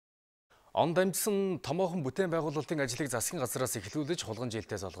Он дамжсан томоохон бүтээн байгуулалтын ажлыг засгийн газраас эхлүүлж хулгана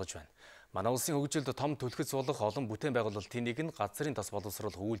жилтэй золгож байна. Манай улсын хөгжилд том түлхэц болох олон бүтээн байгуулалтын нэг нь Газрын тас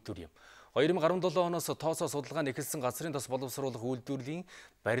боловсруулах үйлдвэр юм. 2017 оноос тооцоо судалгаа нь эхэлсэн Газрын тас боловсруулах үйлдвэрийн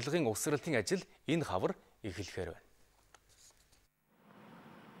барилгын угсралтын ажил энэ хавар эхлэхээр байна.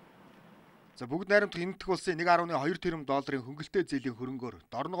 За бүгд найрамдах энэтхэг улсын 1.2 тэрбум долларын хөнгөлтэй зээлийн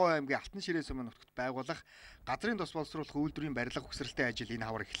хөрөнгөөр Дорногов аймгийн Алтан ширээ сумын нутагт байгуулах Газрын тас боловсруулах үйлдвэрийн барилга угсралтын ажил энэ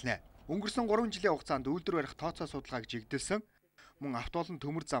хавар эхэлнэ. Өнгөрсөн 3 жилийн хугацаанд үйлдвэр барих тооцоо судалгааг жигдэлсэн, мөн автоолон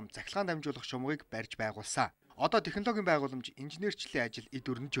төмөр зам захилгаан дамжуулах шумгыг барьж байгуулсан. Одоо технологийн байгууламж инженерчлэлийн ажил эд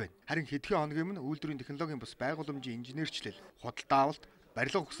өрнөж байна. Харин хэдхэн хоногийн өмнө үйлдвэрийн технологийн бус байгууламжийн инженерчлэл, худалдаа авалт,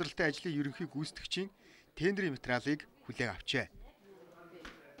 барилга угсралтын ажлын ерөнхий гүйцэтгэгчийн тендерийн материалыг хүлээн авчээ.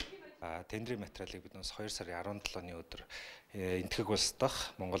 Тендерийн материалыг бид 2 сарын 17-ны өдөр энэтхэг улс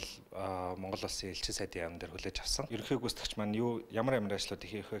дахь Монгол улсын элчин сайдын яам дээр хүлээж авсан. Ерөнхий гүйцэтгэгч маань ямар ажлууд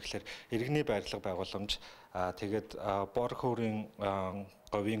хийх вэ гэхээр иргэний барилга байгууламж тэгээд бор хөөрийн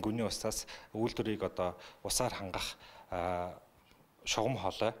говийн гүний усаас үйлдвэрийг усаар хангах шугам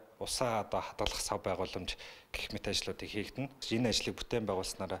хоолой, усаа хадгалах сав байгууламж гэх мэт ажлуудыг хийгдэнэ. Энэ ажлыг бүтээн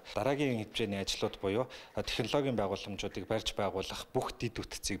байгуулснараа дараагийн хэмжээний ажлууд буюу технологийн байгууламжуудыг барьж байгуулах бүх дэд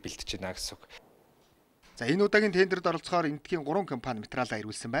үтцийг бэлдэж байна гэсэн үг. За энэ удаагийн тендерд оролцохоор энэтхэгийн 3 компани материалаа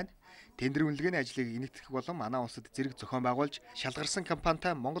ирүүлсэн байна. Тендер үнэлгээний ажлыг энэтхэг болон Манай улсад зэрэг зохион байгуулж, шалгарсан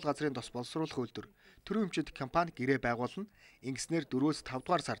компанитай Монгол газрын тос боловсруулах үйлдвэр төрийн өмчөд компани гэрээ байгуулна. Ингэснээр 4-5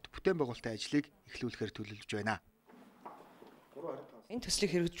 дугаар сард бүтээн байгуулалтын ажлыг эхлүүлэхээр төлөвлөж байна. Энэ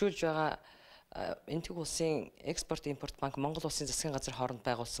төслийг хэрэгжүүлж байгаа энэтхэг улсын экспорт импорт банк Монгол улсын засгийн газар хооронд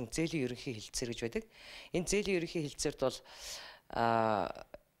байгуулсан зээлийн ерөнхий хэлэлцээр гэж байдаг. Энэ зээлийн ерөнхий хэлэлцээрд бол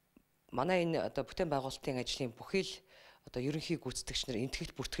манай энэ бүтээн байгуулалтын ажлын бүхий л ерөнхий гүйцэтгэгч нар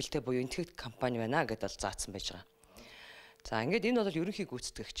энэтхэгт бүртгэлтэй буюу энэтхэгт компани байна гэдээ заасан байж байгаа. За ингээд энэ бол ерөнхий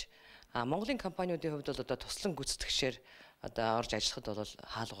гүйцэтгэгч. Монголын компаниудын хувьд бол туслан гүйцэтгэгчээр орж ажиллахад бол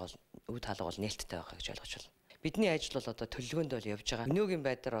үд хаалга бол нээлттэй байгаа гэж ойлгож байна. Бидний ажил бол төлөвлөгөөнд бол явж байгаа. МНИО-гийн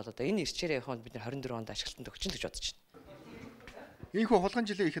байдлаар бол энэ ирчээрээ явах нь бид 24 онд ашиглалтанд өгч гэж бодож байна. Ийхүү хулгана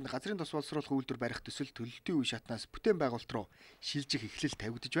жилийн ихэнд Газрын тос боловсруулах үйлдвэр барих төсөл төлөлтийн үе шатнаас бүтээн байгуулалт руу шилжих эхлэл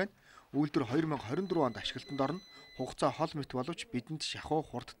тавигдж байна. Үйлдвэр 2024 онд ашиглалтанд орно. Хугацаа хол мэт боловч бидэнд шахуу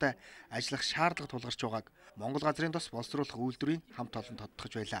хурдтай ажиллах шаардлага тулгарч байгааг Монгол Газрын тос боловсруулах үйлдвэрийн хамт олон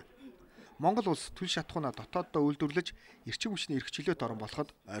тодтогч байлаа. Монгол улс түл шатхуунаа дотооддоо үйлдвэрлэж эрчим хүчний эрх чөлөөт орон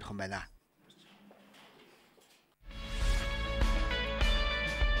болоход ойрхон байна.